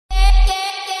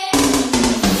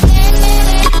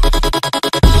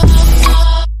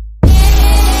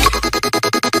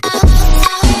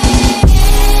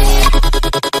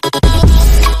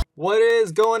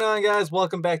going on, guys?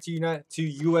 Welcome back to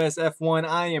US F1.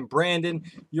 I am Brandon,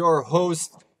 your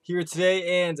host here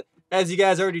today, and as you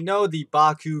guys already know, the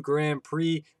Baku Grand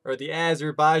Prix, or the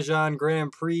Azerbaijan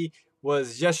Grand Prix,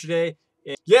 was yesterday.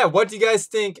 And yeah, what do you guys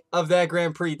think of that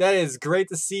Grand Prix? That is great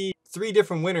to see. Three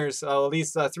different winners, at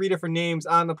least three different names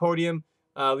on the podium,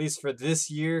 at least for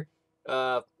this year.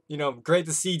 Great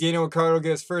to see Daniel Carlo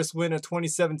get his first win of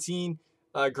 2017.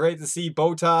 Great to see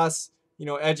Bottas,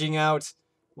 edging out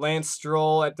Lance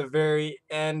Stroll at the very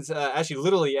end, actually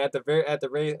literally at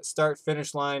the start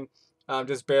finish line,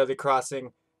 just barely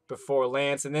crossing before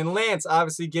Lance, and then Lance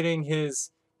obviously getting his,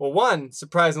 well, one,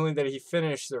 surprisingly that he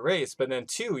finished the race, but then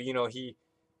two, he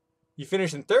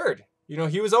finished in third.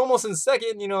 He was almost in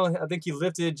second. I think he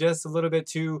lifted just a little bit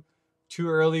too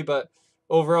early, but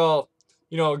overall,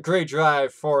 great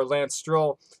drive for Lance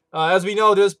Stroll. As we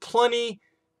know, there's plenty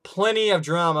of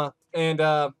drama, and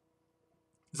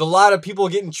there's a lot of people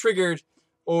getting triggered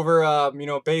over, over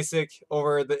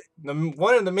the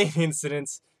one of the main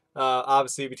incidents,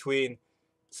 obviously between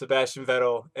Sebastian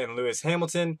Vettel and Lewis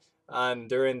Hamilton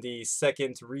during the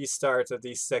second restart of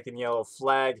the second yellow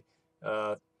flag.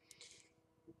 I'm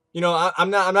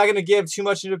not gonna give too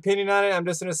much of an opinion on it. I'm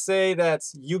just gonna say that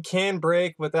you can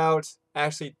brake without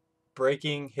actually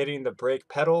hitting the brake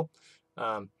pedal.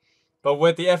 But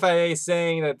with the FIA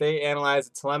saying that they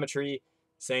analyzed the telemetry,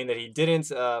 saying that he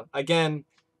didn't, again,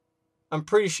 I'm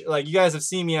pretty sure, like, you guys have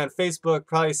seen me on Facebook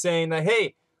probably saying that,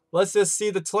 hey, let's just see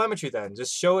the telemetry then.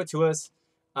 Just show it to us,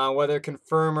 whether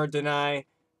confirm or deny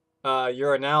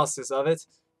your analysis of it.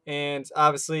 And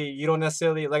obviously, you don't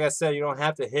necessarily, like I said, you don't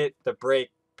have to hit the brake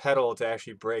pedal to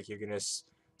actually brake. You can just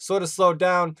sort of slow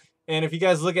down. And if you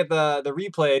guys look at the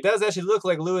replay, it does actually look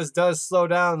like Lewis does slow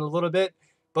down a little bit,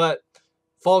 but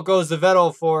fault goes to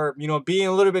Vettel for, being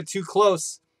a little bit too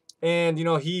close. And,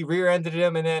 he rear-ended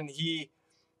him, and then he,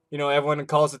 everyone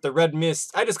calls it the red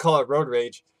mist. I just call it road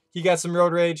rage. He got some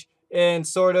road rage and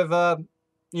sort of,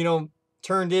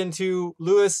 turned into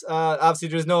Lewis. Obviously,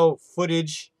 there's no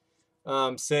footage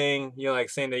saying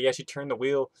that he actually turned the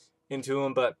wheel into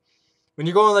him. But when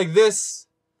you're going like this,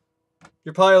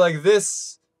 you're probably like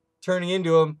this, turning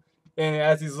into him. And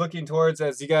as he's looking towards,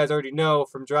 as you guys already know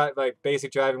from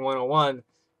basic driving 101,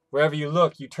 wherever you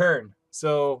look, you turn.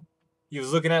 So he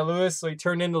was looking at Lewis, so he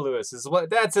turned into Lewis.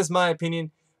 That's just my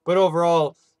opinion. But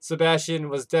overall, Sebastian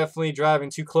was definitely driving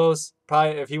too close.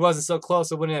 Probably if he wasn't so close,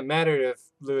 it wouldn't have mattered if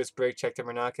Lewis brake checked him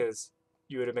or not, because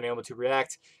you would have been able to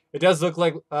react. It does look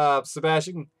like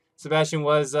Sebastian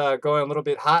was going a little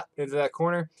bit hot into that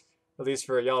corner, at least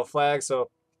for a yellow flag. So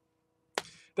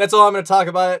that's all I'm going to talk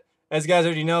about it. As you guys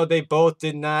already know, they both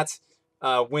did not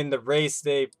win the race.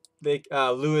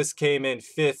 Lewis came in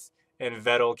 5th and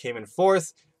Vettel came in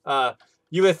 4th.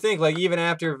 You would think, like, even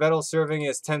after Vettel serving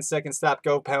his 10-second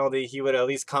stop-go penalty, he would at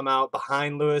least come out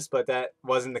behind Lewis, but that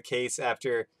wasn't the case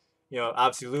after,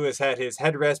 obviously Lewis had his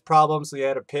headrest problem, so he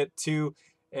had to pit too,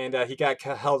 and he got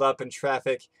held up in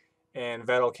traffic, and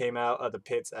Vettel came out of the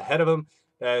pits ahead of him.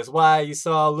 That is why you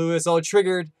saw Lewis all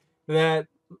triggered that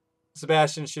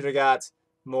Sebastian should have got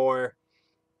more,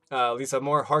 at least a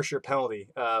more harsher penalty.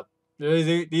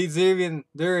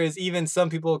 There is even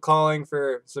some people calling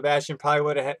for Sebastian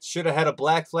probably should have had a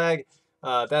black flag.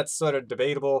 That's sort of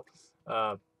debatable.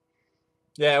 Yeah,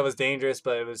 it was dangerous,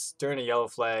 but it was during a yellow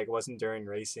flag. It wasn't during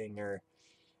racing or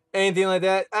anything like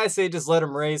that. I say just let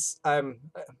him race.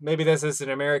 Maybe that's just an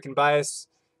American bias,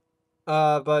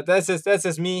 but that's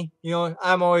just me.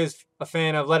 I'm always a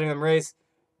fan of letting them race.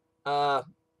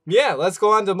 Yeah, let's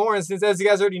go on to more. And since, as you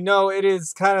guys already know, it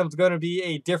is kind of going to be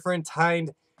a different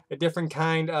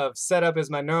kind of setup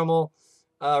as my normal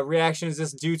reaction, is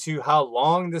just due to how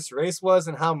long this race was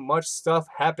and how much stuff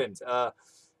happened.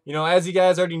 As you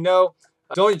guys already know,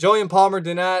 Jolyon Palmer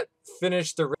did not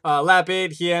finish the lap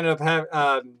 8. He ended up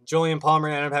Jolyon Palmer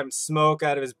ended up having smoke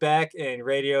out of his back and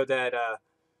radioed that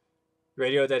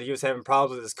he was having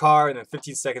problems with his car, and then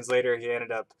 15 seconds later he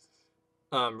ended up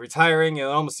retiring. It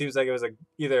almost seems like it was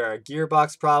either a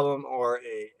gearbox problem or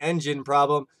a engine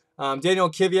problem. Daniel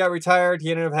Kvyat retired.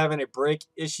 He ended up having a brake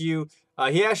issue.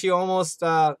 He actually almost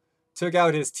took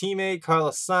out his teammate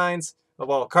Carlos Sainz.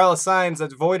 Well, Carlos Sainz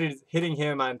avoided hitting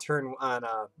him at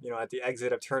the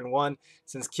exit of turn 1,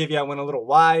 since Kvyat went a little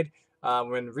wide.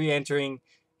 When re-entering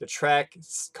the track,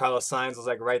 Carlos Sainz was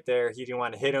right there. He didn't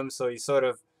want to hit him, so he sort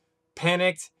of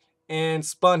panicked and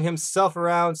spun himself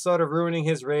around, sort of ruining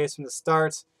his race from the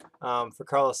start. For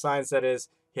Carlos Sainz, that is,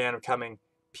 he ended up coming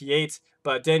P8,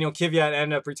 but Daniel Kvyat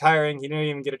ended up retiring. He didn't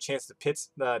even get a chance to pit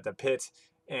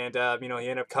and he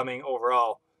ended up coming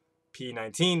overall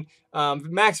P19.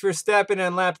 Max Verstappen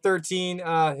on lap 13,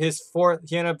 his fourth,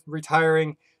 he ended up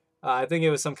retiring I think it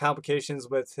was some complications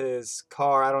with his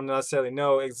car. I don't necessarily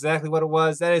know exactly what it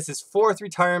was. That is his 4th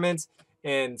retirement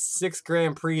and 6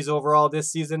 Grand Prix overall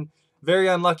this season. Very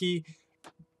unlucky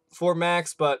for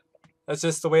Max, but that's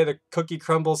just the way the cookie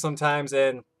crumbles sometimes,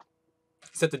 and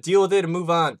just have to deal with it and move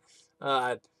on.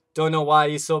 Don't know why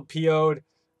he's so PO'd.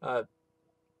 Uh,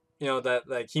 that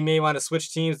like he may want to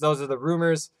switch teams. Those are the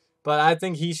rumors, but I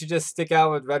think he should just stick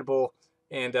out with Red Bull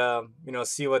and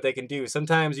see what they can do.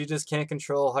 Sometimes you just can't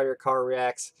control how your car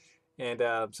reacts, and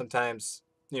sometimes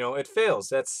it fails.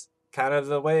 That's kind of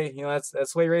the way that's the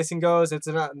way racing goes. It's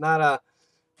not a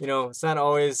it's not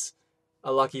always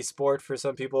a lucky sport for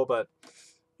some people, but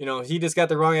he just got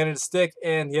the wrong end of the stick,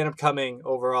 and he ended up coming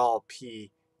overall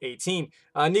P18.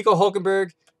 Nico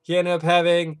Hulkenberg, he ended up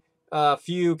having a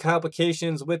few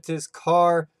complications with his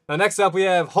car. Now, next up, we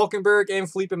have Hulkenberg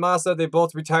and Felipe Massa. They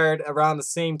both retired around the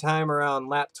same time, around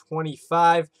lap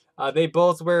 25. They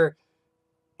both were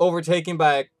overtaken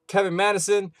by Kevin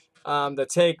Madison to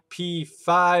take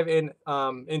P5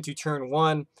 into turn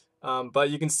 1. But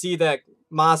you can see that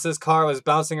Massa's car was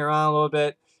bouncing around a little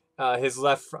bit. His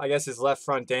left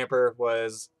front damper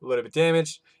was a little bit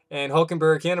damaged. And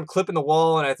Hulkenberg, he ended up clipping the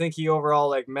wall, and I think he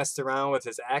overall messed around with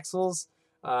his axles.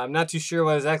 I'm not too sure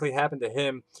what exactly happened to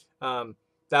him.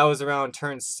 That was around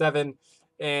turn 7,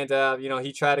 and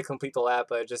he tried to complete the lap,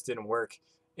 but it just didn't work,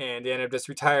 and he ended up just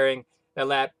retiring at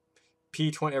lap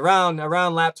P20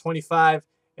 around lap 25,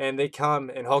 and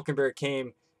Hulkenberg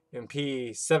came in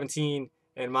P17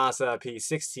 and Massa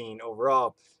P16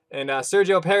 overall. And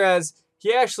Sergio Perez,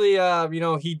 he actually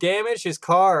he damaged his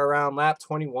car around lap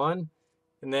 21,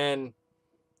 and then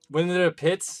went into the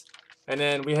pits. And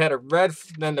then we had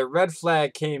the red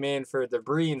flag came in for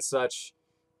debris and such,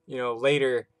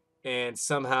 later, and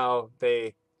somehow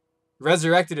they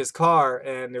resurrected his car,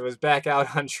 and it was back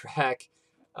out on track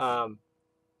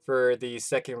for the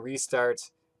second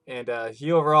restart. And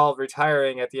he overall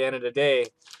retiring at the end of the day,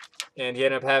 and he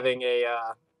ended up having he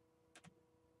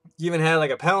even had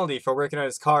a penalty for working on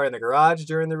his car in the garage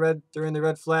during the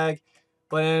red flag,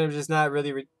 but it ended up just not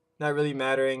really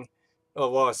mattering. Oh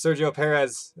well, Sergio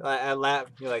Perez at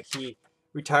lap he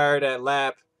retired at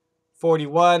lap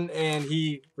 41, and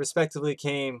he respectively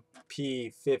came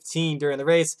P15 during the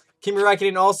race. Kimi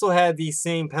Räikkönen also had the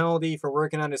same penalty for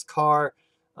working on his car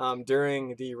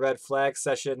during the red flag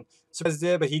session. So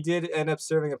but he did end up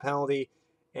serving a penalty,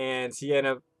 and he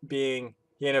ended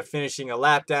up finishing a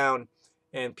lap down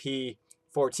and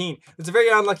P14. It's a very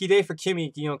unlucky day for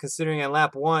Kimi, considering at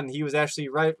lap 1 he was actually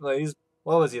right.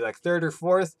 What was he, 3rd or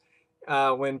 4th?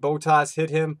 When Bottas hit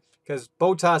him, because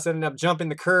Bottas ended up jumping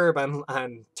the curb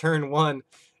on turn 1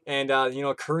 and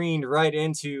careened right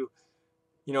into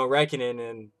Räikkönen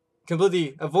and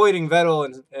completely avoiding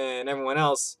Vettel and everyone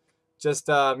else. Just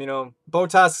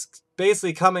Bottas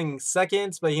basically coming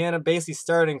second, but he ended up basically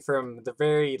starting from the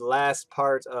very last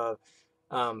part of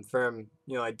from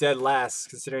a dead last,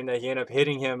 considering that he ended up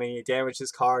hitting him and he damaged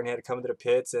his car and he had to come into the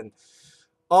pits and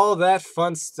all that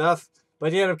fun stuff.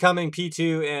 But he ended up coming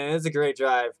P2, and it's a great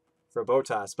drive for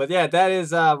Bottas. But yeah, that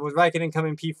is with Raikkonen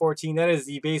coming P14. That is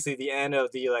basically the end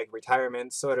of the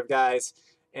retirement sort of guys.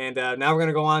 And now we're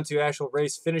gonna go on to actual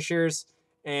race finishers,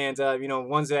 and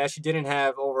ones that actually didn't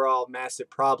have overall massive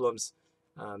problems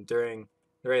during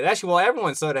the race. Actually, well,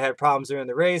 everyone sort of had problems during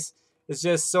the race. It's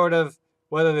just sort of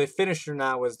whether they finished or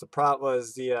not was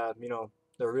the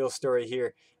real story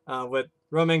here. With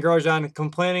Romain Grosjean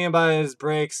complaining about his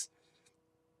brakes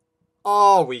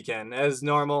all weekend as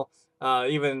normal.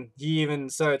 He even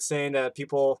started saying that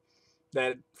people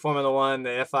that Formula One,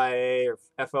 the FIA or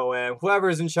FOM, whoever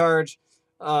is in charge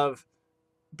of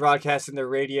broadcasting the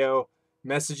radio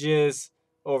messages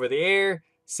over the air,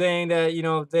 saying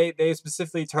that they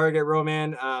specifically target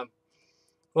Roman.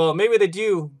 Well, maybe they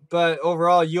do, but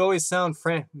overall, you always sound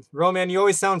Roman. You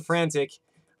always sound frantic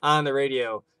on the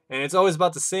radio, and it's always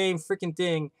about the same freaking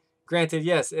thing. Granted,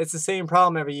 yes, it's the same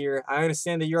problem every year. I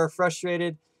understand that you are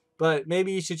frustrated, but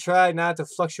maybe you should try not to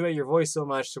fluctuate your voice so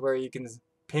much to where you can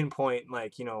pinpoint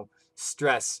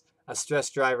stress, a stress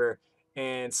driver,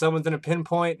 and someone's gonna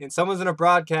pinpoint and someone's gonna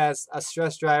broadcast a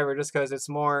stress driver just because it's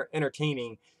more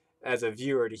entertaining as a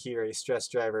viewer to hear a stress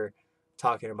driver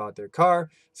talking about their car.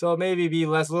 So maybe be a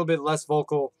little bit less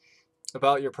vocal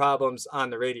about your problems on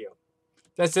the radio.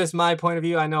 That's just my point of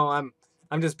view. I know I'm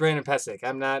just Brandon Pesic.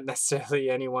 I'm not necessarily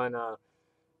anyone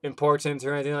important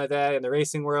or anything like that in the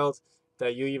racing world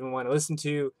that you even want to listen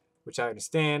to, which I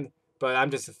understand. But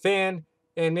I'm just a fan,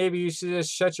 and maybe you should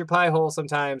just shut your pie hole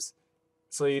sometimes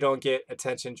so you don't get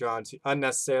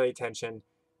unnecessary attention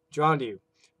drawn to you.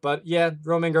 But yeah,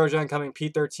 Romain Grosjean coming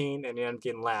P13, and he ended up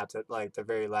getting lapped at the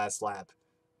very last lap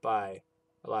by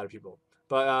a lot of people.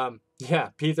 But yeah,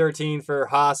 P13 for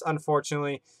Haas,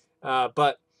 unfortunately.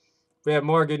 But we have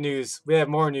more good news. We have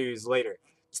more news later.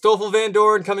 Stoffel Van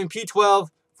Dorn coming P12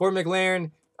 for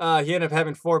McLaren. He ended up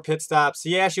having 4 pit stops.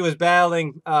 He actually was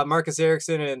battling Marcus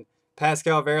Ericsson and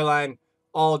Pascal Wehrlein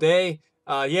all day.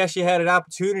 He actually had an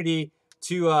opportunity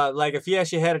to, like, if he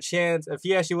actually had a chance, if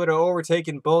he actually would have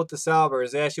overtaken both the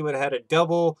Saubers, they actually would have had a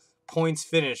double points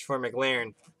finish for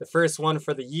McLaren. The first one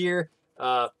for the year.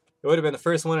 It would have been the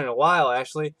first one in a while,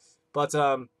 actually. But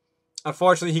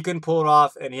unfortunately, he couldn't pull it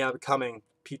off, and he ended up coming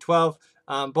P12.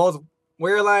 Both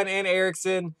Wehrlein and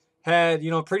Ericsson had,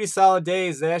 pretty solid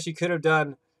days. They actually could have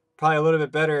done probably a little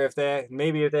bit better if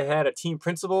they had a team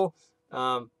principal.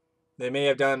 They may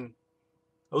have done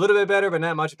a little bit better, but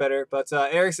not much better. But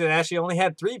Ericsson actually only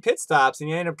had 3 pit stops, and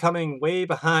he ended up coming way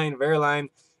behind Wehrlein.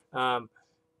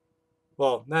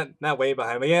 Well, not way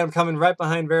behind, but he ended up coming right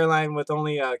behind Wehrlein with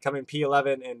only coming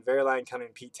P11 and Wehrlein coming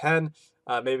P10.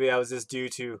 Maybe that was just due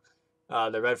to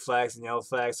the red flags and yellow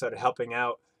flags started helping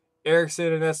out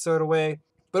Ericsson in that sort of way.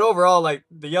 But overall, like,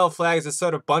 the yellow flags just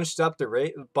sort of bunched up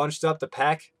the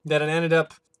pack, that it ended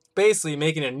up basically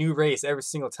making a new race every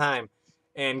single time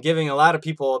and giving a lot of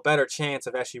people a better chance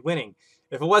of actually winning.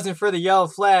 If it wasn't for the yellow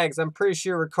flags, I'm pretty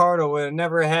sure Ricciardo would have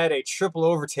never had a triple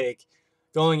overtake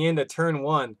going into turn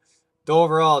 1. The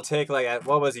overall take, like,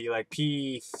 what was he, like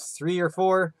P3 or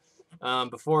 4?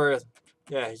 Before,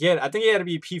 yeah, I think he had to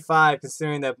be P5,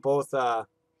 considering that both, P4,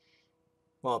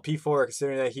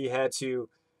 considering that he had to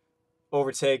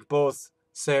overtake both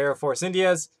Sahara Force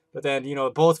Indias, but then,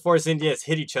 both Force Indias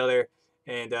hit each other,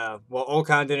 and,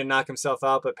 Ocon didn't knock himself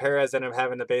out, but Perez ended up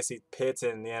having to basically pit,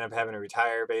 and they ended up having to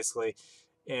retire, basically,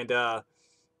 and, it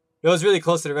was really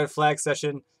close to the red flag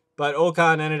session, but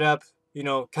Ocon ended up,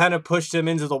 kind of pushed him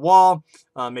into the wall,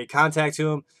 made contact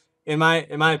to him. In my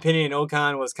opinion,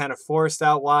 Ocon was kind of forced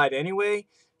out wide anyway,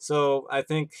 so I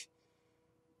think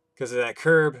because of that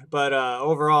curb. But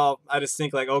overall, I just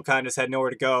think, like, Ocon just had nowhere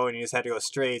to go, and he just had to go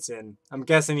straight. And I'm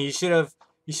guessing he should have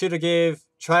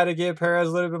tried to give Perez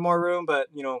a little bit more room, but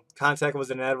contact was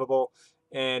inevitable,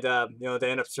 and they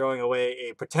end up throwing away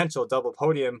a potential double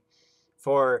podium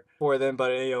for them.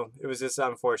 But it was just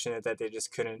unfortunate that they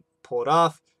just couldn't pull it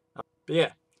off. But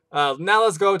yeah, now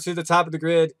let's go to the top of the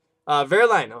grid.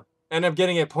 Wehrlein ended up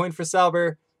getting a point for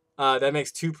Sauber. That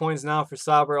makes 2 points now for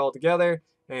Sauber altogether,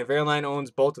 and Wehrlein owns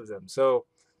both of them. So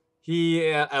he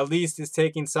at least is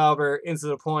taking Sauber into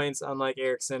the points, unlike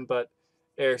Ericsson. But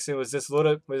Ericsson was just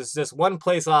 1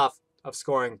 place off of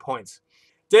scoring points.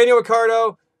 Daniel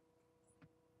Ricciardo,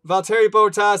 Valtteri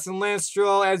Bottas, and Lance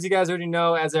Stroll, as you guys already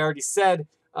know, as I already said,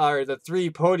 are the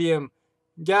 3 podium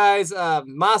guys.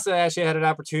 Massa actually had an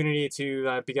opportunity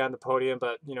to be on the podium,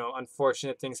 but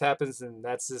unfortunate things happens, and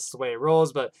that's just the way it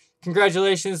rolls. But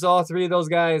congratulations to all 3 of those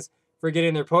guys for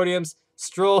getting their podiums.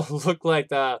 Stroll looked like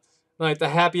the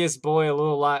happiest boy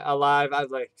alive.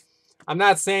 I'm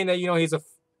not saying that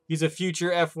he's a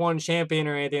future F1 champion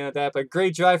or anything like that, but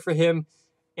great drive for him,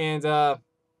 and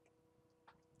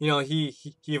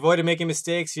he avoided making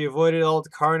mistakes. He avoided all the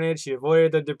carnage. He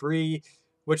avoided the debris,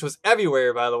 which was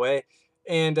everywhere, by the way.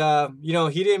 And,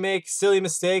 he didn't make silly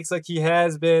mistakes like he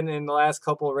has been in the last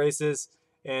couple of races.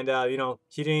 And,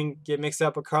 he didn't get mixed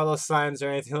up with Carlos Sainz or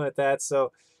anything like that.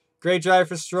 So, great drive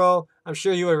for Stroll. I'm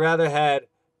sure he would rather had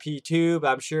P2, but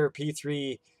I'm sure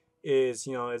P3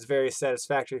 is very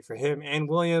satisfactory for him and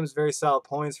Williams. Very solid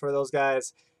points for those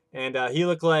guys. And he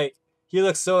looked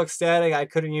so ecstatic. I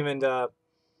couldn't even, I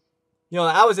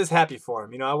was just happy for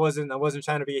him. I wasn't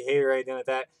trying to be a hater or anything like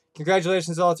that.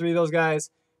 Congratulations to all 3 of those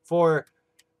guys for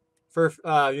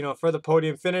the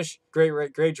podium finish.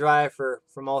 Great drive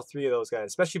from all 3 of those guys,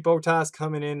 especially Bottas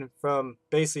coming in from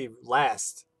basically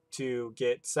last to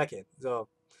get second. So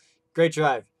great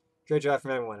drive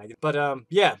from everyone. But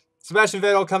yeah, Sebastian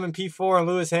Vettel coming P4 and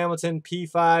Lewis Hamilton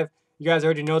P5. You guys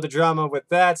already know the drama with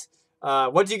that.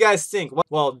 What do you guys think?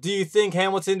 Well, do you think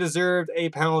Hamilton deserved a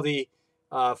penalty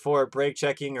for brake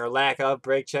checking or lack of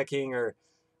brake checking or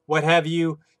what have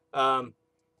you?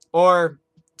 Or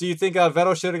do you think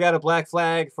Vettel should have got a black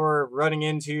flag for running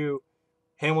into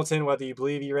Hamilton, whether you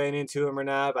believe he ran into him or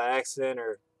not by accident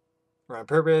or on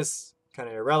purpose? Kind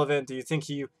of irrelevant. Do you think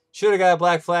he should have got a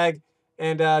black flag?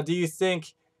 And do you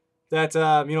think that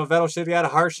Vettel should have got a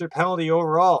harsher penalty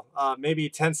overall? Maybe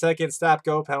 10-second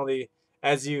stop-go penalty,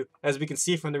 as we can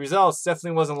see from the results,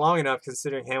 definitely wasn't long enough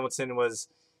considering Hamilton was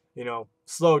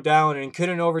slowed down and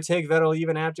couldn't overtake Vettel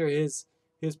even after his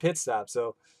pit stop.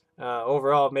 So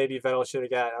overall, maybe Vettel should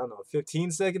have got,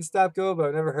 15-second stop-go, but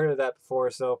I've never heard of that before.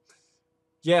 So,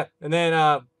 yeah. And then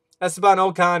Esteban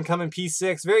Ocon coming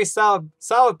P6. Very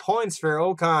solid points for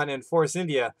Ocon and Force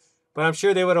India. but I'm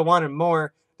sure they would have wanted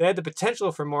more. They had the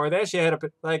potential for more. They actually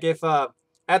had if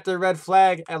at the red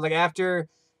flag, like after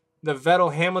the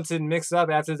Vettel Hamilton mix up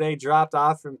after they dropped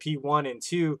off from P1 and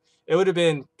 2, it would have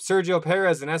been Sergio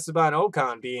Perez and Esteban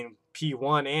Ocon being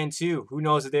P1 and 2. Who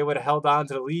knows if they would have held on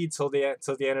to the lead till the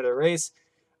end of the race.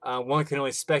 One can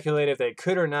only speculate if they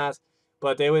could or not,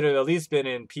 but they would have at least been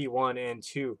in P1 and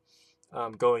 2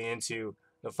 going into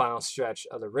the final stretch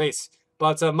of the race.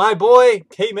 But my boy,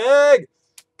 K-Mag,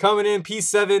 coming in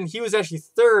P7. He was actually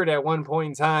third at one point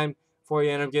in time before he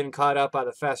ended up getting caught up by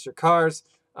the faster cars.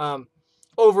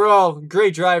 Overall,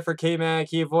 great drive for K-Mag.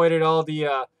 He avoided all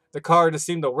the car just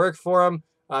seemed to work for him.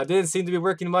 Didn't seem to be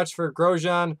working much for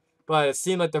Grosjean, but it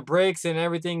seemed like the brakes and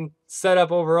everything set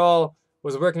up overall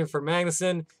was working for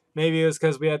Magnussen. Maybe it was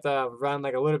because we had to run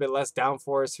like a little bit less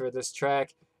downforce for this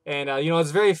track. And,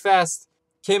 it's very fast.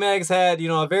 K-Mag's had,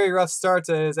 a very rough start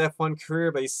to his F1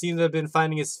 career, but he seems to have been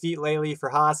finding his feet lately for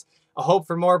Haas. I hope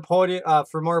for more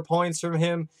points from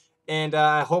him, and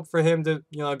I hope for him to,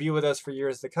 be with us for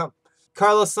years to come.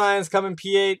 Carlos Sainz coming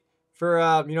P8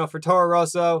 for Toro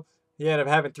Rosso. He ended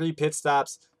up having 3 pit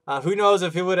stops. Who knows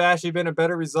if it would have actually been a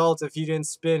better result if he didn't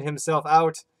spin himself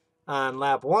out on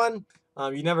lap 1.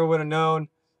 You never would have known.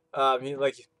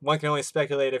 One can only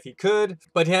speculate if he could,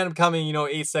 but he ended up coming,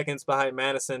 8 seconds behind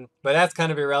Madison. But that's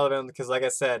kind of irrelevant because, like I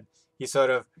said, he sort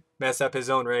of messed up his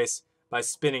own race by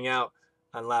spinning out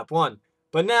on lap 1.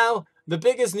 But now, the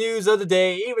biggest news of the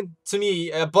day, even to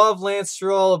me, above Lance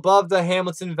Stroll, above the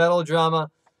Hamilton-Vettel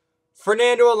drama,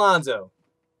 Fernando Alonso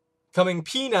coming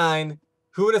P9.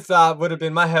 Who would have thought would have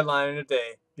been my headline of the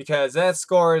day? Because that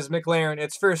scores McLaren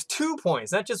its first 2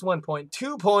 points, not just 1 point,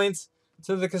 2 points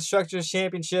to the Constructors'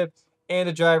 Championship and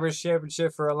the Drivers'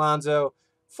 Championship for Alonso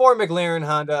for McLaren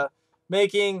Honda,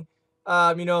 making,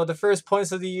 the first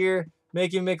points of the year,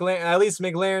 making McLaren, at least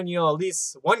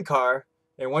one car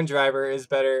and one driver is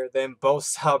better than both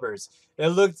Saubers.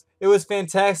 It was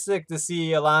fantastic to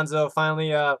see Alonso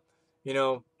finally,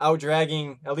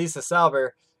 out-dragging at least a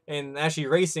Sauber and actually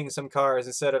racing some cars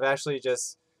instead of actually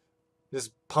just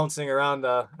pouncing around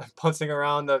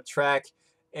the track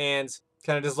and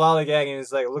kind of just lollygagging.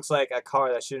 It looks like a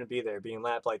car that shouldn't be there, being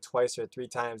lapped like twice or 3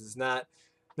 times. It's not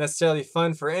necessarily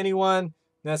fun for anyone,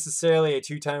 necessarily a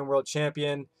 2-time world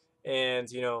champion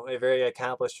and, a very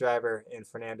accomplished driver in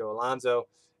Fernando Alonso.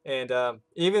 And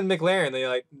even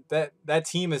McLaren, that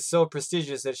team is so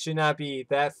prestigious that it should not be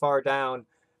that far down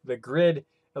the grid,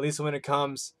 at least when it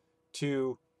comes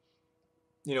to,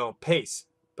 pace.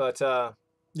 But,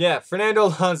 Fernando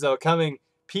Alonso coming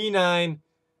P9,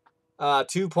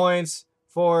 2 points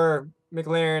for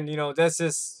McLaren. That's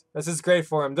just great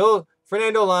for him. Though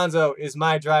Fernando Alonso is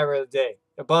my driver of the day,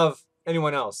 above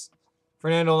anyone else.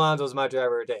 Fernando Alonso is my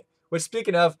driver of the day. Which,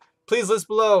 speaking of, please list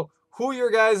below who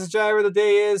your guys' driver of the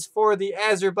day is for the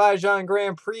Azerbaijan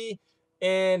Grand Prix,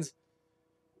 and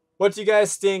what do you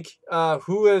guys think?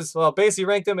 Basically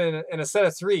rank them in a set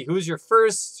of 3. Who's your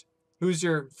first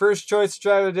choice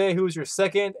driver of the day? Who's your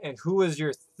second? And who is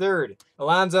your third?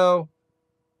 Alonso,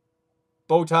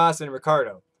 Bottas, and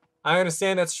Ricciardo. I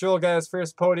understand that Stroll got his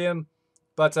first podium,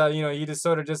 but he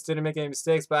just didn't make any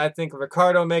mistakes. But I think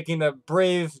Ricciardo making the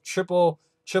brave triple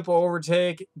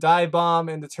overtake, dive bomb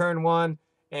into turn 1,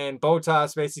 and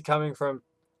Bottas basically coming from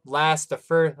last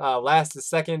to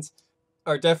second,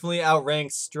 are definitely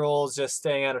outranks Stroll's just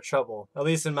staying out of trouble. At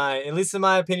least in my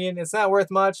opinion, it's not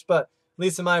worth much, but at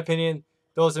least in my opinion,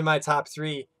 those are my top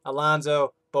 3: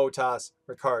 Alonso, Bottas,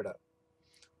 Ricciardo.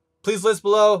 Please list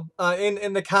below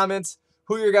in the comments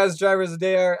who your guys' drivers of the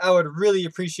day are. I would really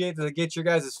appreciate to get your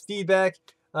guys' feedback.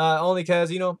 Only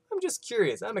because, I'm just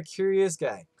curious. I'm a curious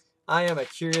guy. I am a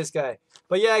curious guy.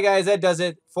 But yeah, guys, that does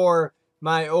it for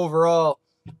my overall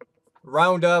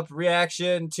roundup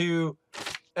reaction to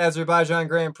Azerbaijan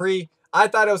Grand Prix. I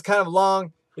thought it was kind of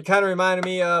long. It kind of reminded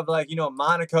me of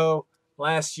Monaco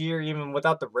last year, even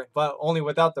only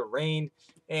without the rain,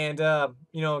 and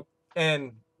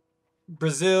and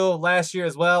Brazil last year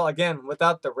as well, again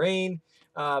without the rain,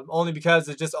 only because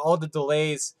of just all the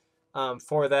delays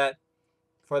for that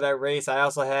race. I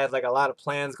also had a lot of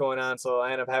plans going on, so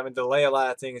I ended up having to delay a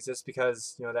lot of things just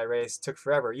because that race took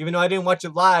forever. Even though I didn't watch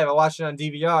it live, I watched it on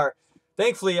DVR.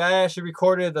 Thankfully, I actually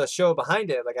recorded the show behind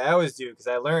it, like I always do, because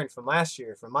I learned from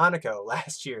Monaco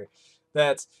last year,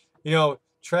 that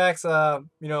tracks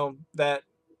that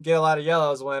get a lot of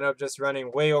yellows will end up just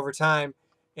running way over time,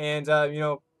 and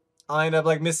I'll end up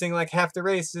missing half the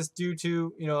race just due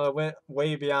to it went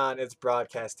way beyond its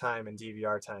broadcast time and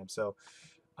DVR time. So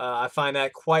I find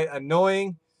that quite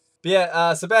annoying. But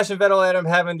yeah, Sebastian Vettel ended up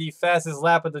having the fastest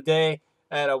lap of the day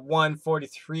at a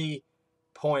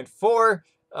 1:43.4.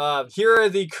 Here are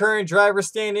the current driver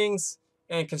standings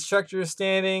and constructor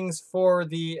standings for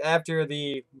after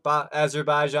the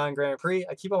Azerbaijan Grand Prix.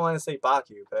 I keep on wanting to say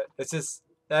Baku, but it's just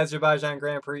Azerbaijan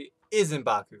Grand Prix is in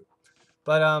Baku.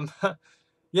 But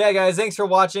yeah, guys, thanks for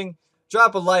watching.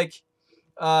 Drop a like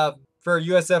for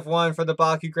USF1, for the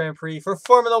Baku Grand Prix, for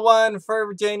Formula One,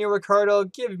 for Daniel Ricciardo.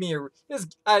 Give me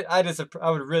I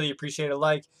would really appreciate a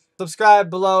like. Subscribe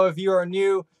below if you are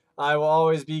new. I will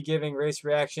always be giving race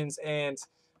reactions and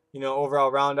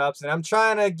overall roundups, and I'm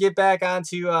trying to get back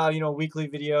onto weekly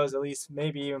videos, at least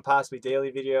maybe even possibly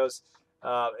daily videos,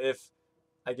 if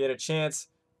I get a chance,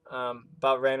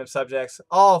 about random subjects,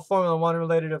 all Formula One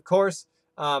related, of course.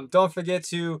 Don't forget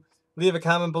to leave a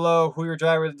comment below who your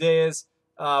driver of the day is.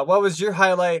 What was your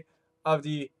highlight of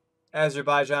the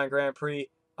Azerbaijan Grand Prix?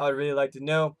 I would really like to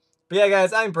know. But yeah,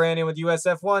 guys, I'm Brandon with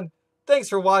USF1. Thanks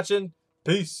for watching.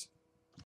 Peace.